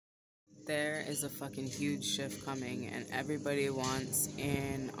There is a fucking huge shift coming and everybody wants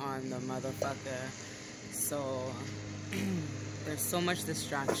in on the motherfucker. So there's so much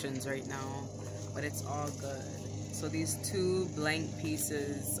distractions right now, but it's all good. So these two blank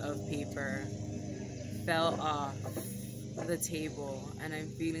pieces of paper fell off the table and I'm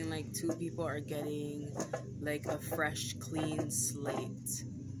feeling like two people are getting like a fresh, clean slate.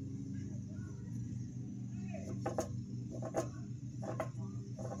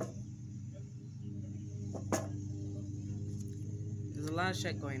 There's a lot of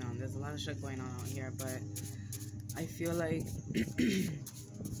shit going on. There's a lot of shit going on out here, but I feel like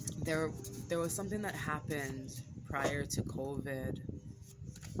there was something that happened prior to COVID,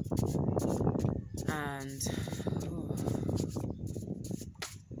 and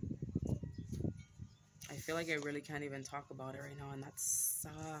I feel like I really can't even talk about it right now, and that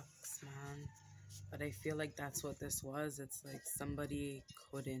sucks, man. But I feel like that's what this was. It's like somebody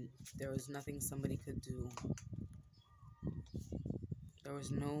couldn't. There was nothing somebody could do. There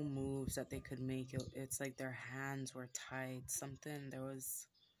was no moves that they could make. It's like their hands were tied. There was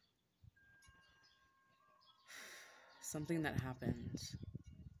something that happened.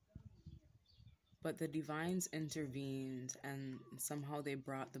 But the divines intervened and somehow they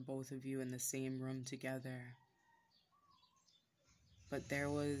brought the both of you in the same room together. But there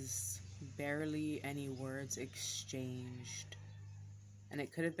was barely any words exchanged. And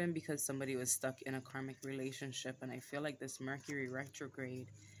it could have been because somebody was stuck in a karmic relationship. And I feel like this Mercury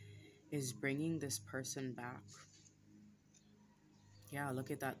retrograde is bringing this person back. Yeah, look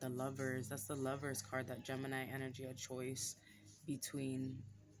at that. The Lovers. That's the Lovers card. That Gemini energy, a choice between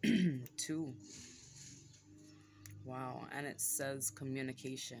two. Wow. And it says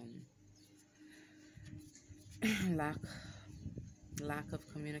communication. Lack of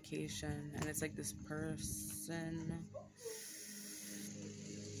communication. And it's like this person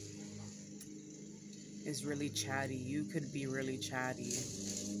is really chatty. You could be really chatty,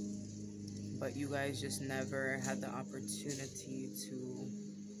 but you guys just never had the opportunity to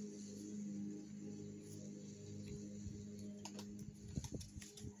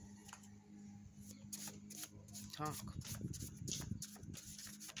talk.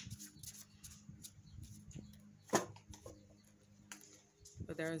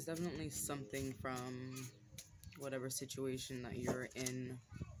 But there is definitely something from whatever situation that you're in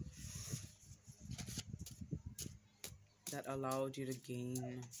that allowed you to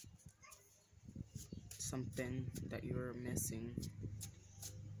gain something that you were missing.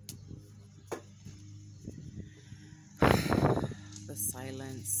 The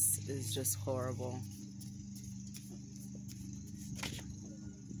silence is just horrible.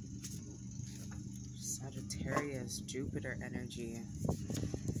 Sagittarius, Jupiter energy.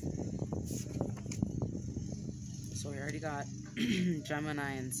 So we already got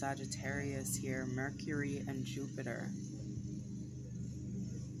Gemini and Sagittarius here, Mercury and Jupiter.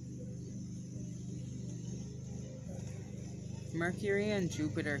 Mercury and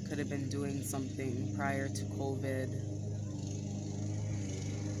Jupiter could have been doing something prior to COVID,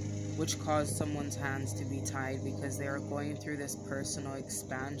 which caused someone's hands to be tied because they are going through this personal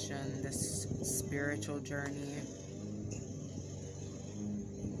expansion, this spiritual journey,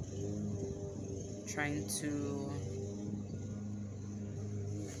 trying to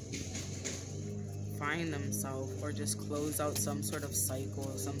find themselves or just close out some sort of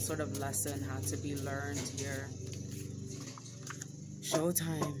cycle. Some sort of lesson had to be learned here.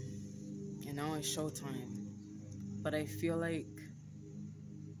 Showtime, you know, it's showtime. But I feel like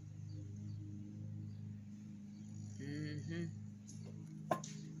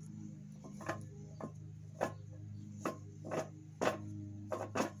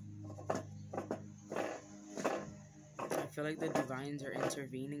the divines are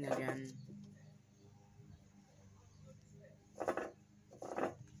intervening again.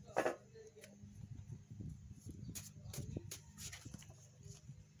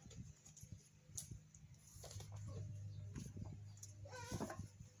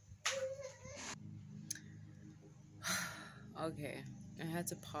 Okay, I had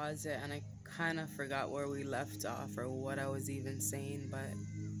to pause it and I kind of forgot where we left off or what I was even saying, but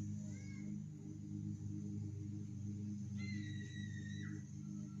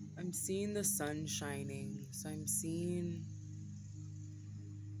I'm seeing the sun shining, so I'm seeing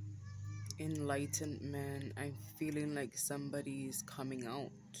enlightenment. I'm feeling like somebody's coming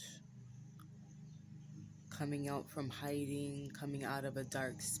out from hiding, coming out of a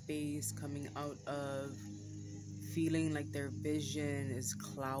dark space, coming out of feeling like their vision is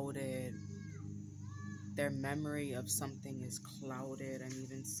clouded, their memory of something is clouded. I'm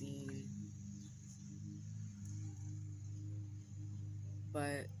even seeing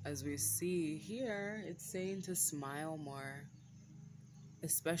But as we see here, it's saying to smile more,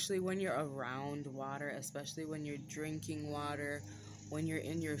 especially when you're around water, especially when you're drinking water, when you're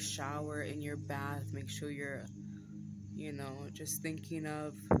in your shower, in your bath. Make sure you're, just thinking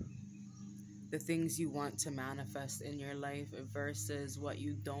of the things you want to manifest in your life versus what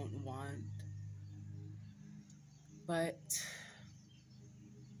you don't want. But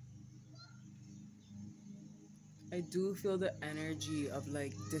I do feel the energy of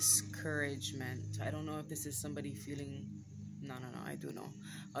like discouragement. I don't know if this is somebody feeling, no, I do know.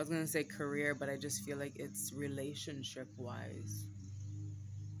 I was going to say career, but I just feel like it's relationship wise.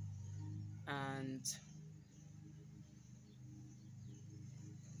 And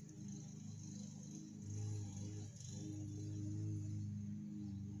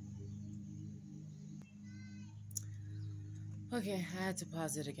okay, I had to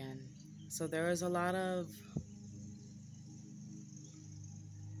pause it again. So there was a lot of,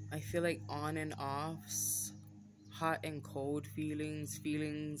 I feel like on and offs, hot and cold feelings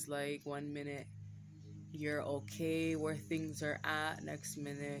like 1 minute you're okay where things are at, next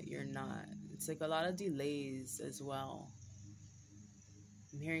minute you're not. It's like a lot of delays as well.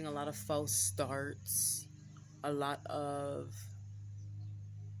 I'm hearing a lot of false starts, a lot of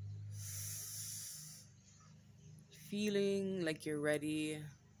feeling like you're ready,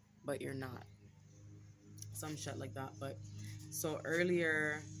 but you're not. Some shit like that. But so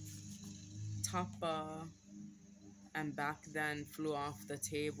earlier, Tapa and back then flew off the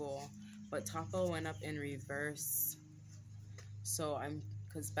table, but Tapa went up in reverse. So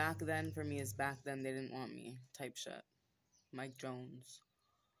because back then for me is back then they didn't want me type shit. Mike Jones.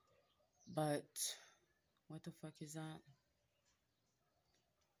 But what the fuck is that?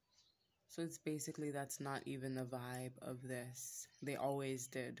 So it's basically that's not even the vibe of this. They always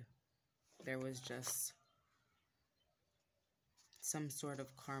did. There was just some sort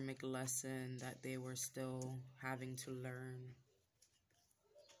of karmic lesson that they were still having to learn.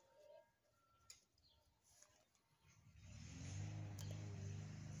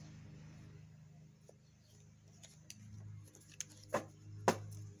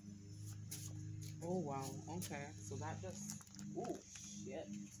 Oh, wow. Okay. So that just... Oh, shit.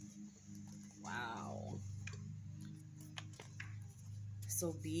 Wow.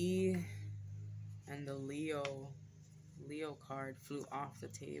 So B and the Leo card flew off the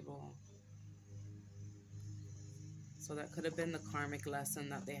table. So that could have been the karmic lesson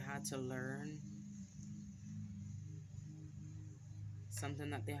that they had to learn. Something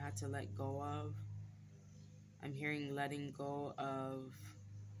that they had to let go of. I'm hearing letting go of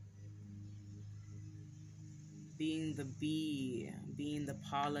being the bee, being the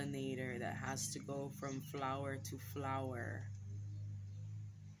pollinator that has to go from flower to flower.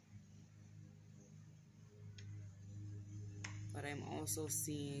 But I'm also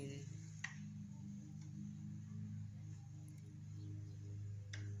seeing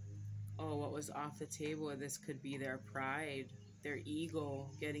what was off the table. This could be their pride, their ego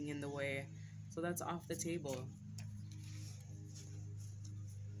getting in the way. So that's off the table.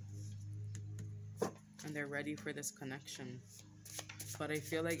 And they're ready for this connection. But I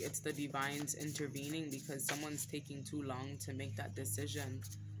feel like it's the divines intervening because someone's taking too long to make that decision.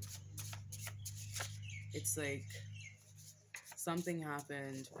 It's like something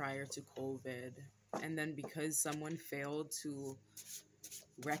happened prior to COVID. And then because someone failed to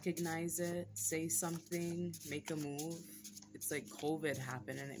recognize it, say something, make a move, it's like COVID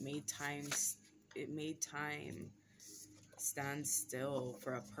happened and it made time stand still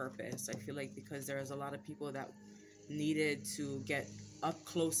for a purpose. I feel like because there's a lot of people that needed to get up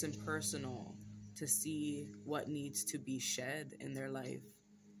close and personal to see what needs to be shed in their life.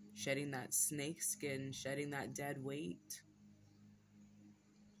 Shedding that snake skin, shedding that dead weight.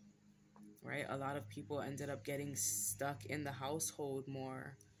 Right? A lot of people ended up getting stuck in the household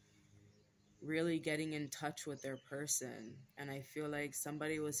more, really getting in touch with their person. And I feel like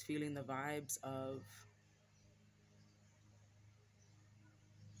somebody was feeling the vibes of,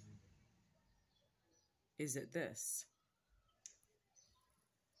 is it this?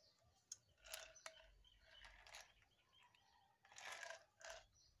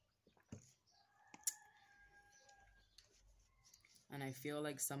 And I feel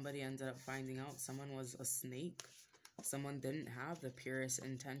like somebody ended up finding out someone was a snake. Someone didn't have the purest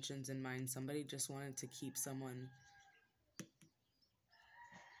intentions in mind. Somebody just wanted to keep someone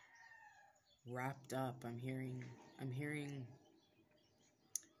wrapped up. I'm hearing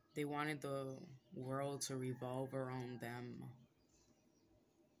they wanted the world to revolve around them.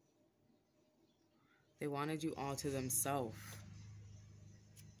 They wanted you all to themselves.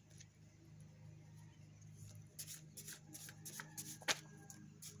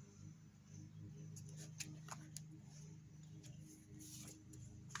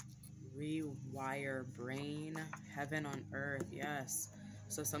 Rewire brain, heaven on earth. Yes.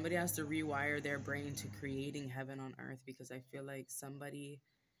 So somebody has to rewire their brain to creating heaven on earth, because I feel like somebody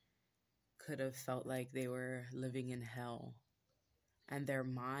could have felt like they were living in hell, and their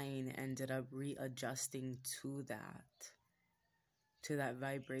mind ended up readjusting to that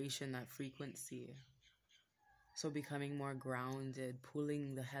vibration, that frequency. So becoming more grounded,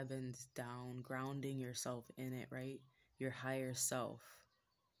 pulling the heavens down, grounding yourself in it, right? Your higher self.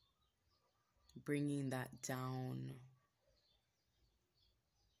 Bringing that down.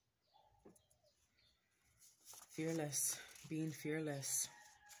 Fearless. Being fearless.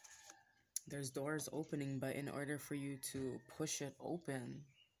 There's doors opening, but in order for you to push it open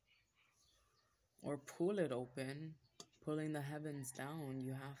or pull it open, pulling the heavens down,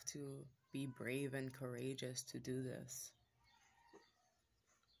 you have to be brave and courageous to do this.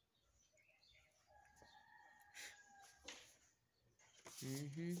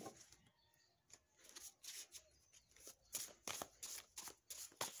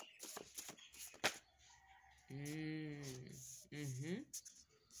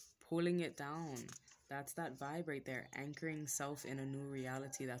 Pulling it down. That's that vibe right there. Anchoring self in a new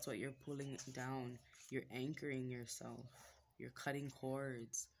reality. That's what you're pulling down. You're anchoring yourself. You're cutting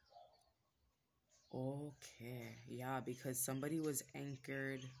cords. Okay. Yeah, because somebody was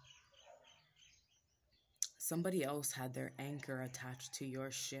anchored. Somebody else had their anchor attached to your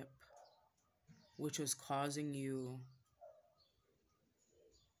ship, which was causing you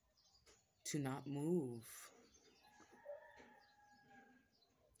to not move.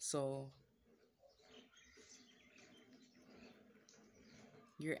 So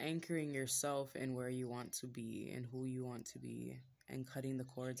you're anchoring yourself in where you want to be and who you want to be, and cutting the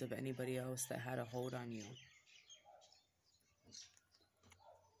cords of anybody else that had a hold on you.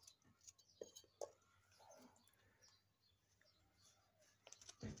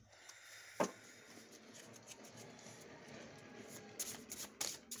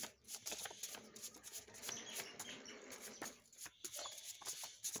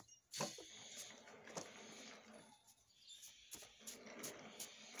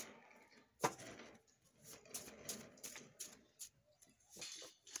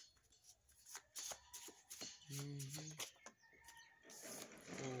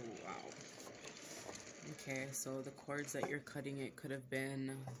 Oh, wow. Okay, so the cords that you're cutting, it could have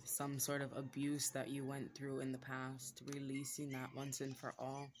been some sort of abuse that you went through in the past, releasing that once and for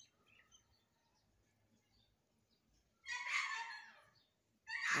all.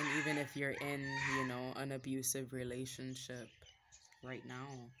 And even if you're in, an abusive relationship right now,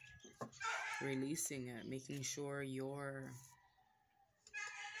 releasing it, making sure you're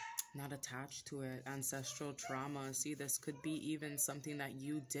not attached to it. Ancestral trauma. See, this could be even something that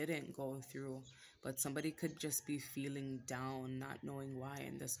you didn't go through, but somebody could just be feeling down, not knowing why,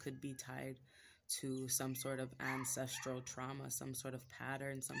 and this could be tied to some sort of ancestral trauma, some sort of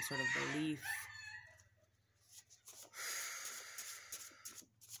pattern, some sort of belief.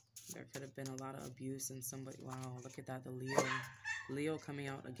 There could have been a lot of abuse and somebody, wow, look at that, the Leo coming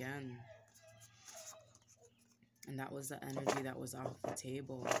out again. And that was the energy that was off the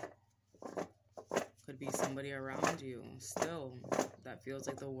table. Could be somebody around you still that feels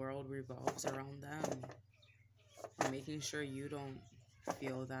like the world revolves around them. And making sure you don't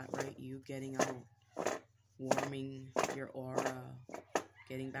feel that, right? You getting out, warming your aura,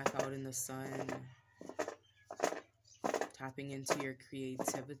 getting back out in the sun, tapping into your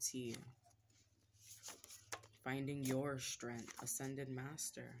creativity, finding your strength, ascended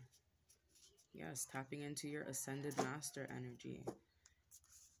master. Yes, tapping into your ascended master energy.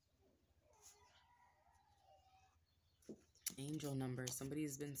 Angel numbers.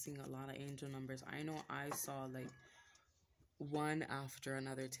 Somebody's been seeing a lot of angel numbers. I know I saw like one after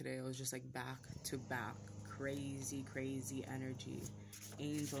another today. It was just like back to back. Crazy, crazy energy.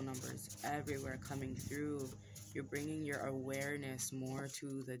 Angel numbers everywhere coming through. You're bringing your awareness more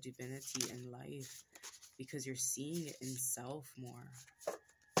to the divinity in life because you're seeing it in self more.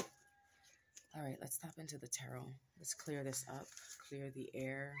 All right, let's tap into the tarot. Let's clear this up. Clear the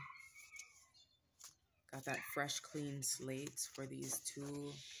air. Got that fresh, clean slate for these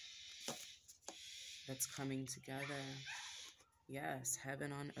two that's coming together. Yes,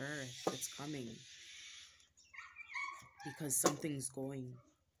 heaven on earth. It's coming. Because something's going.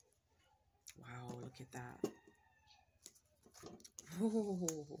 Wow, look at that. Oh,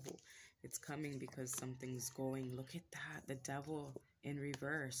 it's coming because something's going. Look at that. The devil in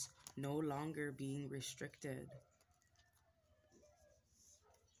reverse. No longer being restricted.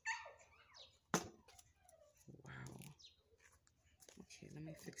 Wow. Okay, let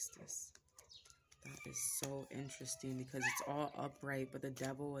me fix this. That is so interesting because it's all upright, but the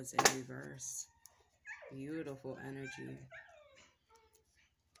devil was in reverse. Beautiful energy.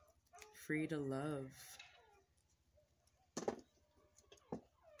 Free to love.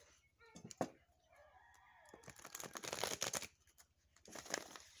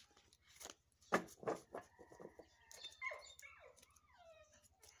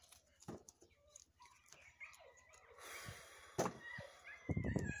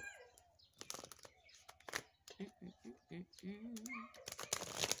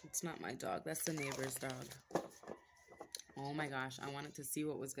 It's not my dog. That's the neighbor's dog. Oh my gosh. I wanted to see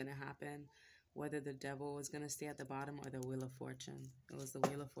what was going to happen. Whether the devil was going to stay at the bottom or the Wheel of Fortune. It was the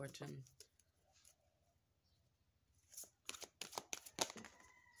Wheel of Fortune.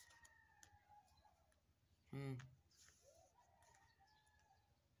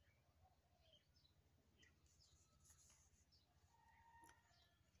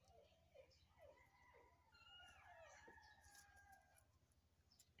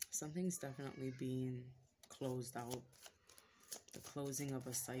 Something's definitely being closed out. The closing of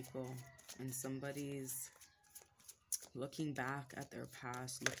a cycle. And somebody's looking back at their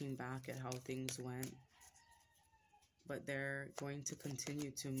past, looking back at how things went. But they're going to continue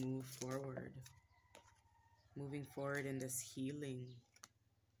to move forward. Moving forward in this healing.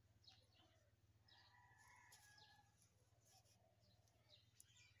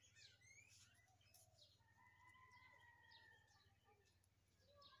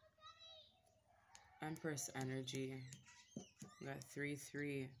 Empress energy. We got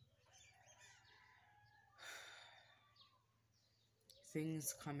 3-3.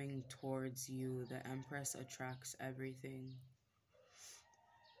 Things coming towards you. The Empress attracts everything.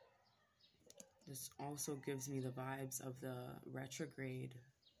 This also gives me the vibes of the retrograde.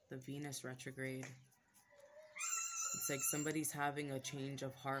 The Venus retrograde. It's like somebody's having a change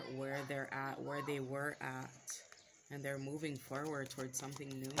of heart where they're at, where they were at. And they're moving forward towards something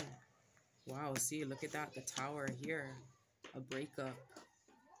new. Wow, see, look at that. The Tower here. A breakup.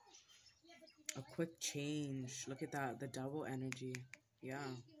 A quick change. Look at that. The double energy. Yeah.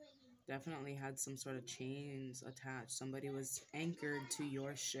 Definitely had some sort of chains attached. Somebody was anchored to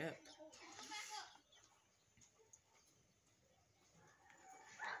your ship.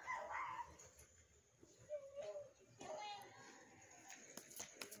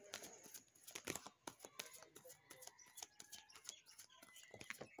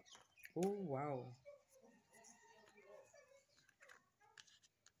 Oh, wow.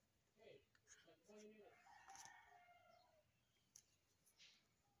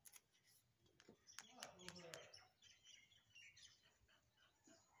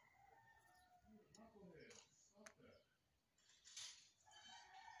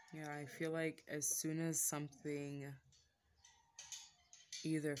 Yeah, I feel like as soon as something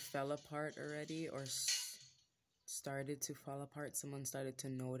either fell apart already or started to fall apart, someone started to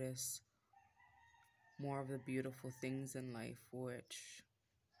notice more of the beautiful things in life, which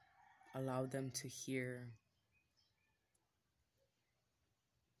allowed them to hear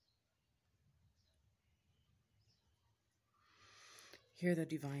the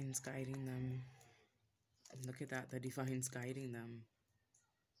divines guiding them. Look at that, the divines guiding them.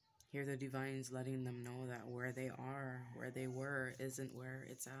 Hear the divines letting them know that where they are, where they were, isn't where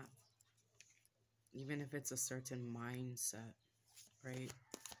it's at. Even if it's a certain mindset, right?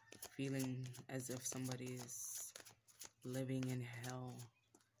 Feeling as if somebody's living in hell,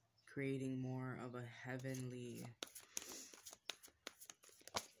 creating more of a heavenly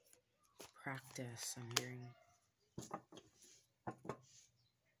practice, I'm hearing.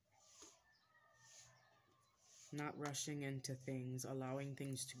 Not rushing into things, allowing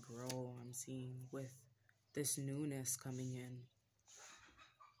things to grow, I'm seeing, with this newness coming in.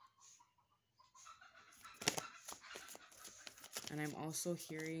 And I'm also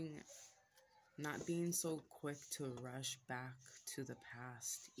hearing not being so quick to rush back to the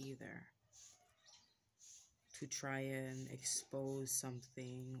past either. To try and expose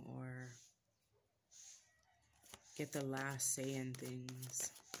something or get the last say in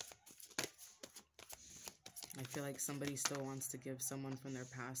things. I feel like somebody still wants to give someone from their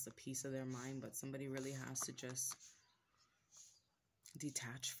past a piece of their mind, but somebody really has to just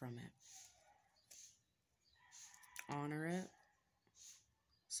detach from it. Honor it.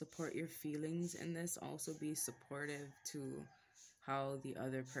 Support your feelings in this. Also be supportive to how the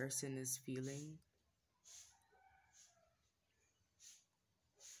other person is feeling.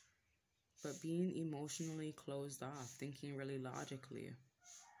 But being emotionally closed off, thinking really logically.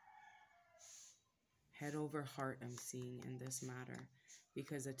 Head over heart, I'm seeing in this matter.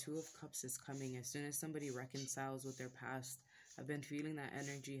 Because the Two of Cups is coming. As soon as somebody reconciles with their past, I've been feeling that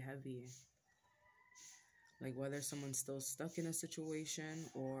energy heavy. Like whether someone's still stuck in a situation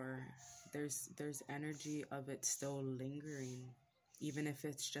or there's energy of it still lingering, even if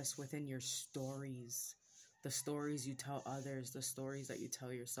it's just within your stories, the stories you tell others, the stories that you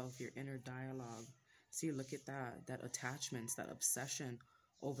tell yourself, your inner dialogue. See, look at that attachments, that obsession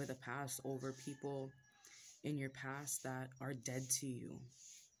over the past, over people in your past that are dead to you.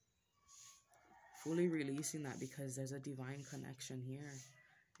 Fully releasing that, because there's a divine connection here.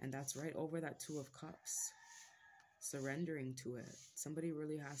 And that's right over that Two of Cups. Surrendering to it. Somebody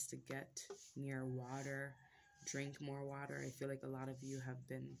really has to get near water, drink more water. I feel like a lot of you have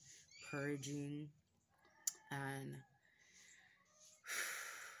been purging, and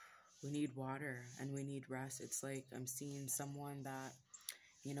we need water and we need rest. It's like I'm seeing someone that,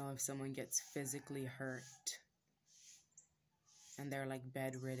 you know, if someone gets physically hurt and they're like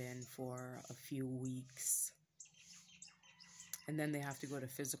bedridden for a few weeks, and then they have to go to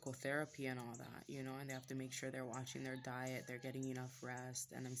physical therapy and all that, you know, and they have to make sure they're watching their diet, they're getting enough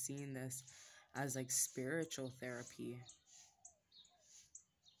rest. And I'm seeing this as like spiritual therapy.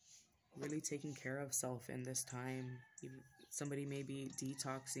 Really taking care of self in this time. Somebody may be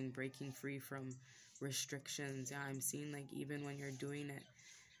detoxing, breaking free from restrictions. Yeah, I'm seeing like even when you're doing it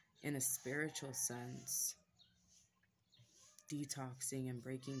in a spiritual sense, detoxing and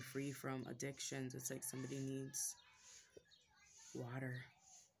breaking free from addictions. It's like somebody needs water,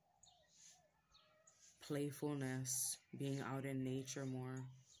 playfulness, being out in nature more.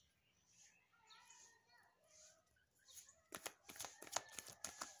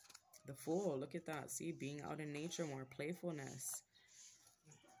 The Fool, look at that. See, being out in nature more, playfulness.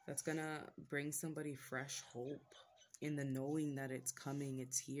 That's gonna bring somebody fresh hope in the knowing that it's coming,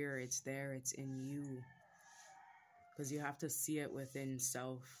 it's here, it's there, it's in you. Because you have to see it within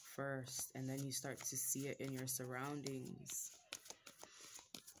self first, and then you start to see it in your surroundings.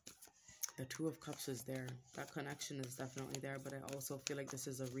 The Two of Cups is there. That connection is definitely there, but I also feel like this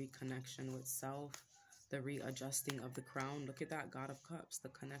is a reconnection with self, the readjusting of the crown. Look at that, God of Cups. The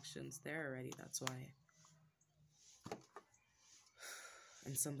connection's there already, that's why.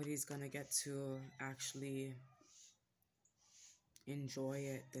 And somebody's gonna get to actually enjoy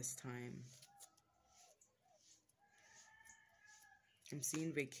it this time. I'm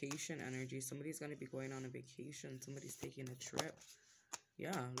seeing vacation energy. Somebody's gonna be going on a vacation. Somebody's taking a trip.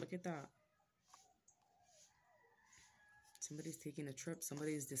 Yeah, look at that. Somebody's taking a trip.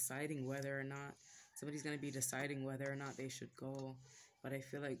 Somebody's deciding whether or not, somebody's going to be deciding whether or not they should go. But I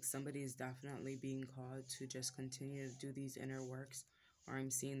feel like somebody's definitely being called to just continue to do these inner works. Or I'm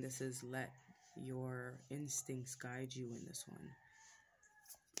seeing this is let your instincts guide you in this one.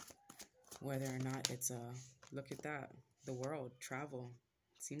 Whether or not it's a, look at that, the world, travel.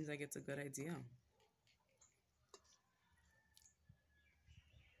 Seems like it's a good idea.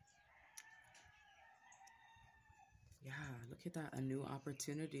 Yeah, look at that, a new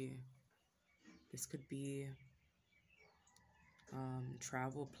opportunity. This could be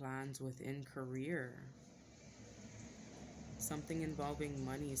travel plans within career. Something involving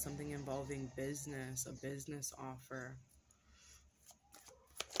money, something involving business, a business offer.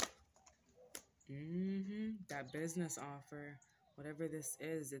 That business offer, whatever this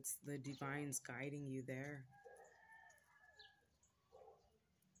is, it's the divine's guiding you there.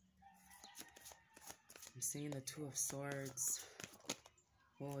 I'm seeing the Two of Swords.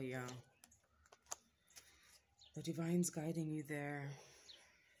 Oh, yeah. The divine's guiding you there.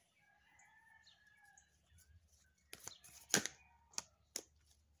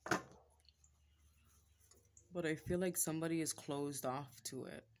 But I feel like somebody is closed off to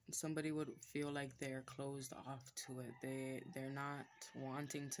it. Somebody would feel like they're closed off to it. They're not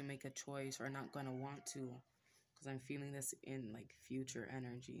wanting to make a choice, or not going to want to. Because I'm feeling this in like future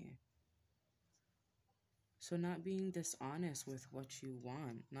energy. So not being dishonest with what you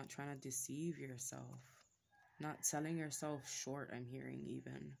want, not trying to deceive yourself, not selling yourself short, I'm hearing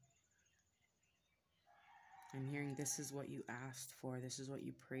even. I'm hearing this is what you asked for, this is what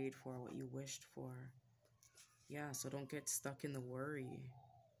you prayed for, what you wished for. Yeah, so don't get stuck in the worry.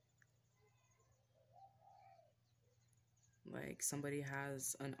 Like somebody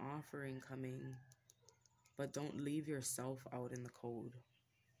has an offering coming, but don't leave yourself out in the cold.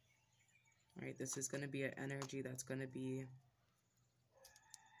 Right, this is going to be an energy that's going to be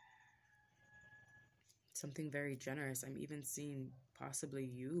something very generous. I'm even seeing possibly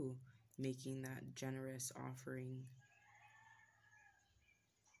you making that generous offering.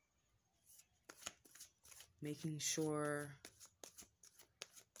 Making sure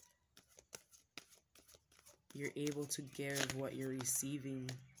you're able to give what you're receiving.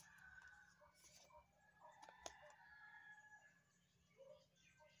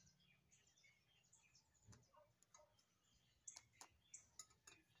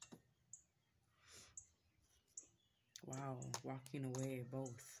 wow, walking away,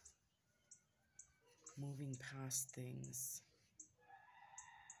 both. Moving past things.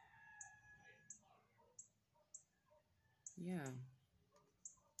 Yeah.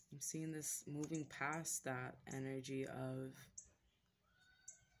 I'm seeing this moving past that energy of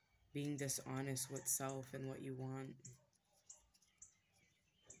being dishonest with self and what you want.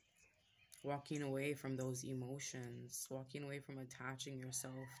 Walking away from those emotions. Walking away from attaching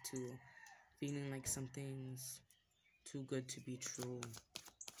yourself to feeling like something's too good to be true.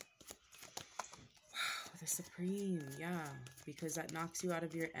 Wow, the Supreme, yeah. Because that knocks you out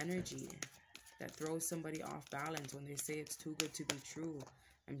of your energy. That throws somebody off balance when they say it's too good to be true.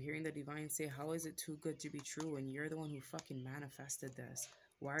 I'm hearing the divine say, how is it too good to be true? And you're the one who fucking manifested this.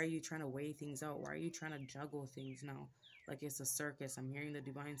 Why are you trying to weigh things out? Why are you trying to juggle things now? Like it's a circus. I'm hearing the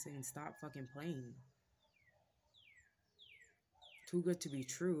divine saying, stop fucking playing. Too good to be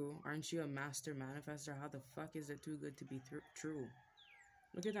true. Aren't you a master manifester? How the fuck is it too good to be true?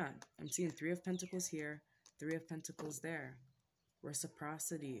 Look at that. I'm seeing 3 of Pentacles here, 3 of Pentacles there.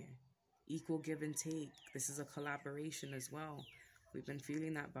 Reciprocity. Equal give and take. This is a collaboration as well. We've been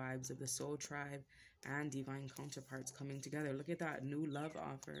feeling that vibes of the soul tribe and divine counterparts coming together. Look at that. New love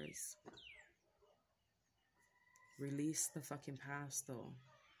offers. Release the fucking past though.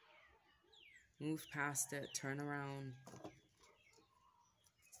 Move past it. Turn around.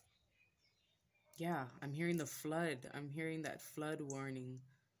 Yeah, I'm hearing the flood. I'm hearing that flood warning.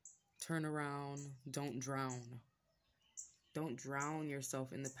 Turn around. Don't drown. Don't drown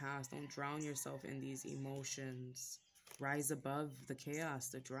yourself in the past. Don't drown yourself in these emotions. Rise above the chaos,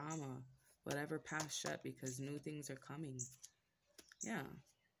 the drama, whatever past shut, because new things are coming. Yeah.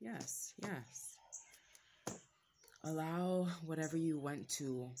 Yes. Yes. Allow whatever you went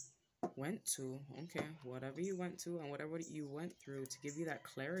to, okay, whatever you went to and whatever you went through to give you that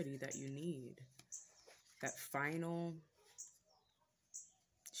clarity that you need. That final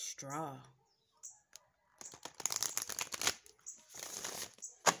straw.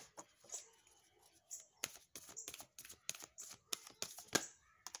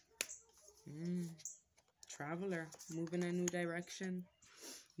 Traveler, move in a new direction.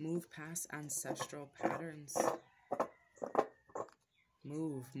 Move past ancestral patterns.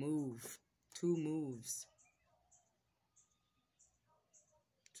 Move. 2 moves.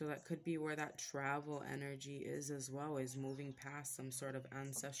 So that could be where that travel energy is as well, is moving past some sort of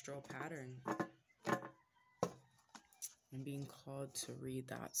ancestral pattern. I'm being called to read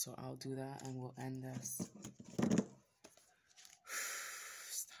that, so I'll do that and we'll end this.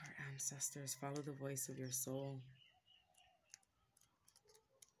 Star ancestors, follow the voice of your soul.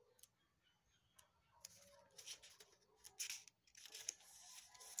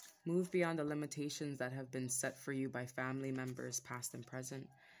 Move beyond the limitations that have been set for you by family members, past and present.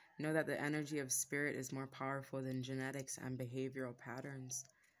 Know that the energy of spirit is more powerful than genetics and behavioral patterns.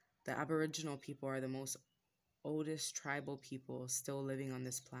 The Aboriginal people are the most oldest tribal people still living on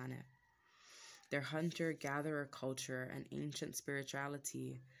this planet. Their hunter-gatherer culture and ancient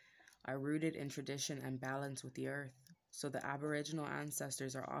spirituality are rooted in tradition and balance with the earth. So the Aboriginal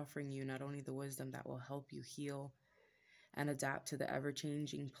ancestors are offering you not only the wisdom that will help you heal and adapt to the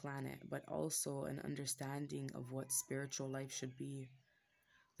ever-changing planet, but also an understanding of what spiritual life should be.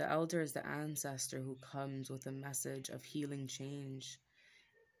 The elder is the ancestor who comes with a message of healing change.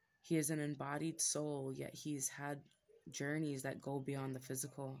 He is an embodied soul, yet he's had journeys that go beyond the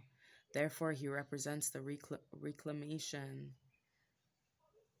physical. Therefore, he represents the reclamation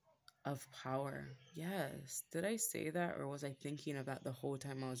of power. Yes. Did I say that, or was I thinking of that the whole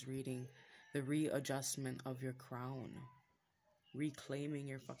time I was reading? The readjustment of your crown. Reclaiming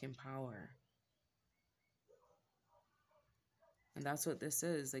your fucking power. And that's what this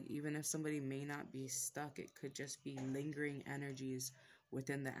is. Like, even if somebody may not be stuck, it could just be lingering energies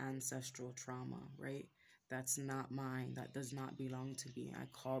within the ancestral trauma, right? That's not mine. That does not belong to me. I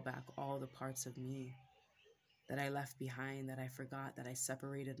call back all the parts of me that I left behind, that I forgot, that I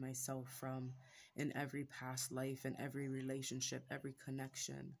separated myself from in every past life, in every relationship, every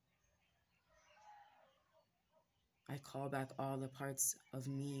connection. I call back all the parts of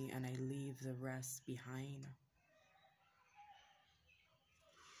me and I leave the rest behind.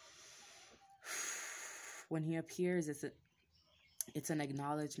 When he appears, it's an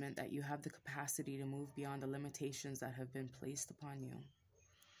acknowledgement that you have the capacity to move beyond the limitations that have been placed upon you.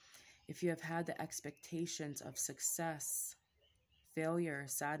 If you have had the expectations of success, failure,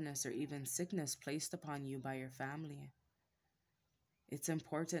 sadness, or even sickness placed upon you by your family, it's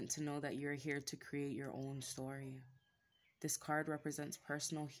important to know that you're here to create your own story. This card represents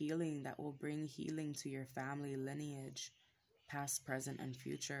personal healing that will bring healing to your family lineage, past, present, and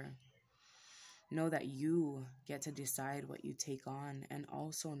future. Know that you get to decide what you take on, and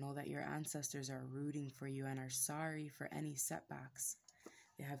also know that your ancestors are rooting for you and are sorry for any setbacks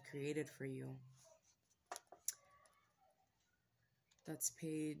they have created for you. That's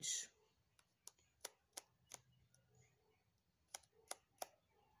page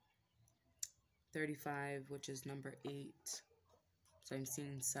 35, which is number 8. So I'm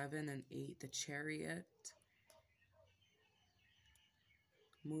seeing 7 and 8, the Chariot.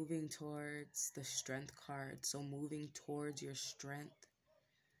 Moving towards the Strength card. So moving towards your strength.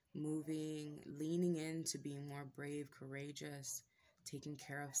 Moving, leaning into being more brave, courageous, taking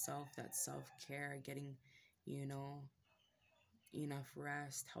care of self, that self-care, getting, you know, enough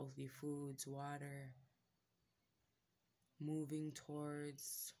rest, healthy foods, water. Moving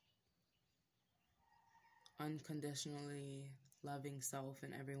towards unconditionally loving self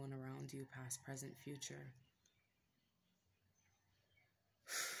and everyone around you, past, present, future.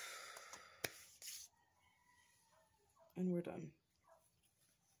 And we're done.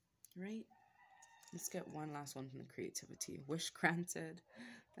 Right? Let's get one last one from the creativity. Wish granted.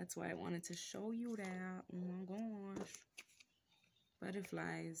 That's why I wanted to show you that. Oh my gosh.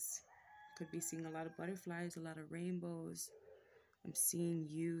 Butterflies. Could be seeing a lot of butterflies, a lot of rainbows. I'm seeing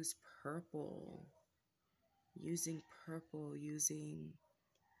use purple. Using purple, using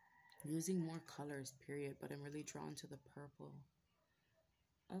more colors, period. But I'm really drawn to the purple.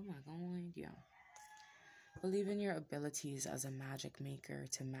 Oh my god, yeah. Believe in your abilities as a magic maker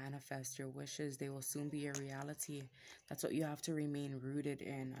to manifest your wishes. They will soon be a reality. That's what you have to remain rooted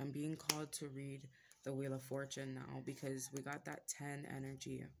in. I'm being called to read the Wheel of Fortune now because we got that 10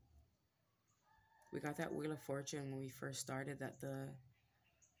 energy. We got that Wheel of Fortune when we first started, that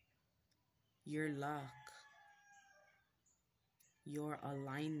your luck, your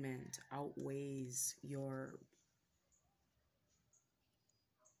alignment outweighs your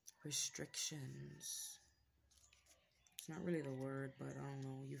restrictions. It's not really the word, but I don't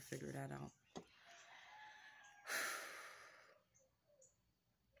know. You figure that out.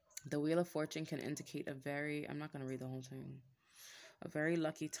 The Wheel of Fortune can indicate I'm not going to read the whole thing. A very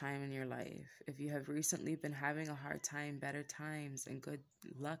lucky time in your life. If you have recently been having a hard time, better times and good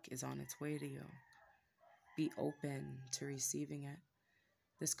luck is on its way to you. Be open to receiving it.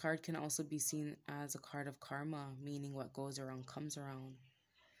 This card can also be seen as a card of karma, meaning what goes around comes around.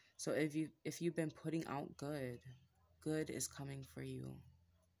 So if you've been putting out good is coming for you.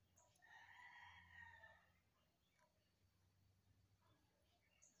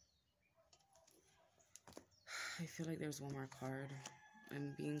 I feel like there's one more card.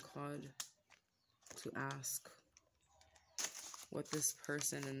 I'm being called to ask what this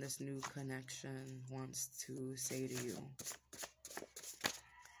person in this new connection wants to say to you.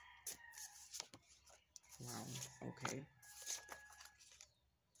 Wow, okay.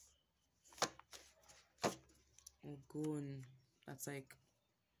 Ogun, that's like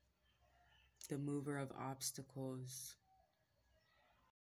the mover of obstacles.